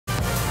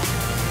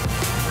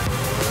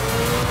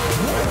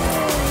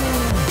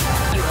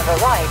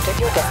arrived at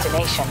your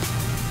destination.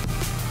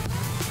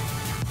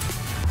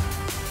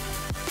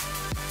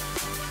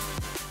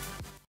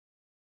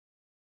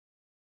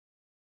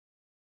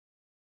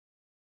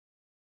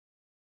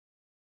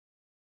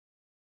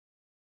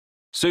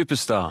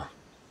 Superstar.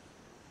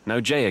 No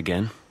Jay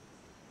again.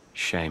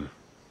 Shame.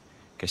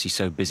 Guess he's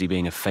so busy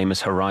being a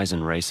famous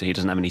Horizon racer he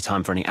doesn't have any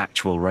time for any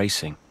actual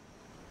racing.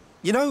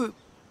 You know,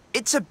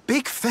 it's a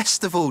big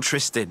festival,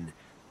 Tristan.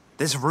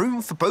 There's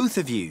room for both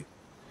of you.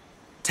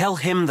 Tell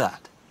him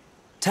that.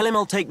 Tell him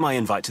I'll take my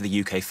invite to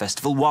the UK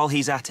festival while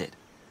he's at it.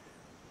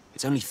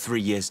 It's only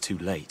 3 years too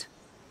late.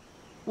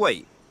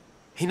 Wait,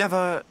 he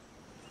never...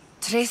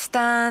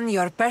 Tristan,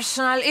 your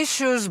personal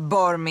issues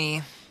bore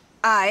me.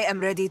 I am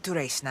ready to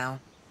race now.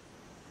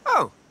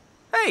 Oh,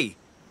 hey.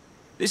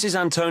 This is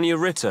Antonia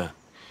Ritter.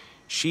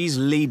 She's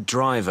lead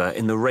driver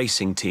in the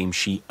racing team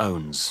she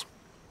owns.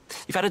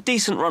 You've had a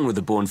decent run with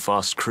the Born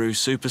Fast crew,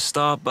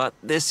 Superstar, but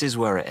this is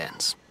where it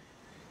ends.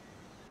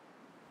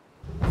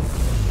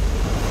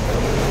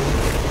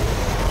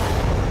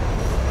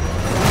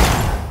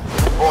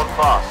 Born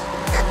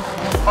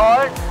Fast.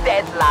 All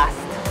dead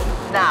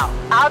last. Now,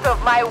 out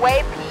of my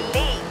way,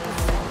 please.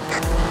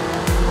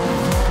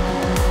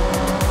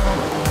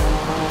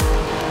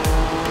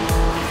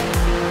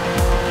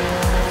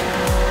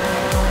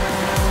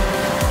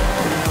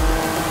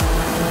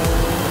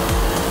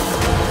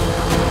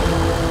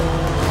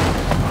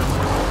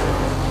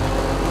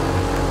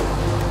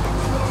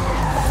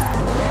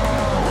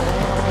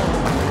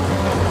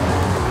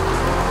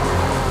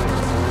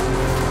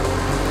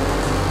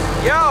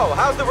 Yo,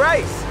 how's the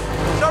race?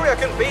 Sorry I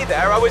couldn't be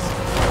there, I was...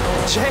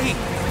 Jay,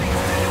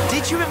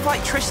 did you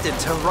invite Tristan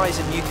to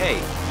Horizon UK?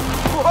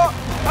 What?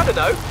 I don't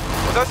know.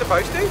 Was I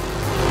supposed to?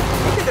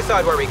 He can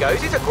decide where he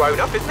goes, he's a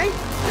grown-up, isn't he?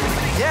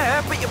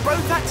 Yeah, but you're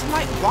both acting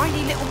like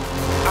whiny little...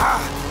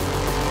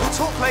 We'll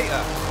talk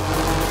later.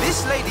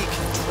 This lady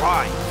can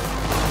drive.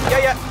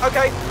 Yeah,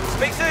 okay.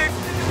 Speak soon.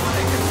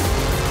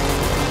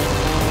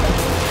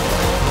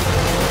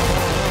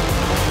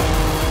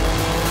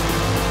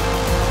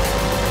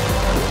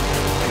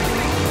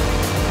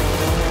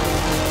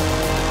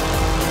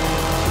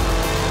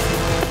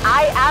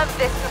 I am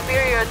the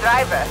superior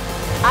driver.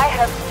 I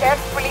have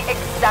carefully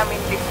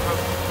examined this route.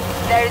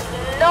 There is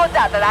no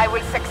doubt that I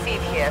will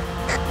succeed here.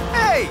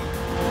 Hey!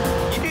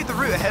 You knew the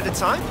route ahead of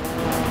time?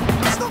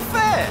 It's not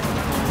fair.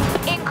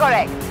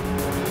 Incorrect.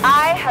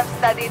 I have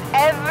studied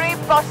every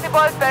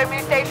possible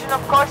permutation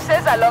of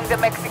courses along the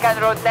Mexican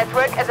road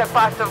network as a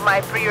part of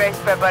my pre-race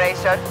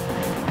preparation.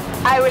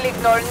 I will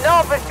ignore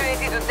no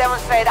opportunity to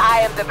demonstrate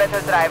I am the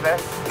better driver.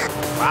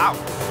 Wow.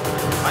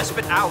 I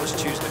spent hours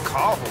choosing a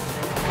car horn.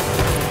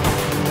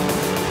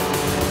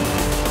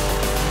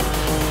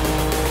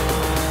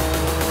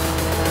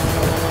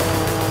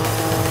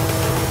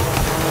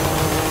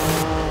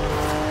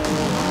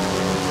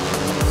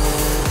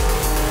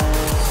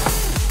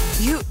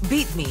 You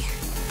beat me.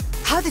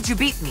 How did you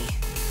beat me?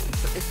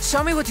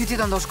 Show me what you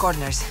did on those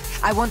corners.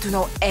 I want to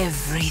know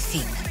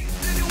everything.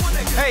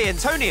 Hey,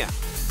 Antonia.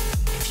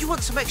 If you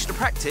want some extra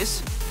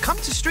practice, come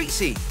to Street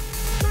C.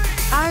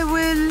 I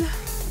will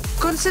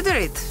consider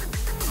it.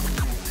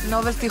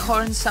 Novelty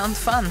horns sound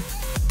fun.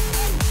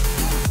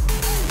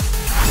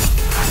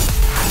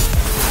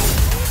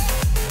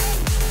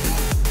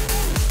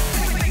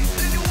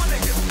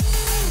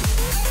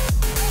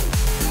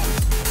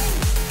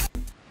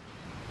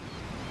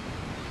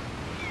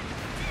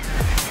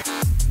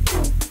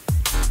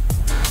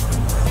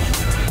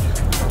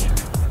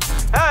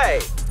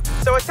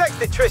 So I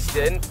texted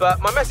Tristan,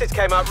 but my message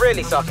came out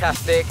really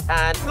sarcastic,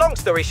 and long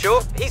story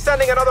short, he's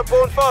sending another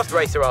Born Fast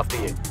racer after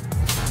you.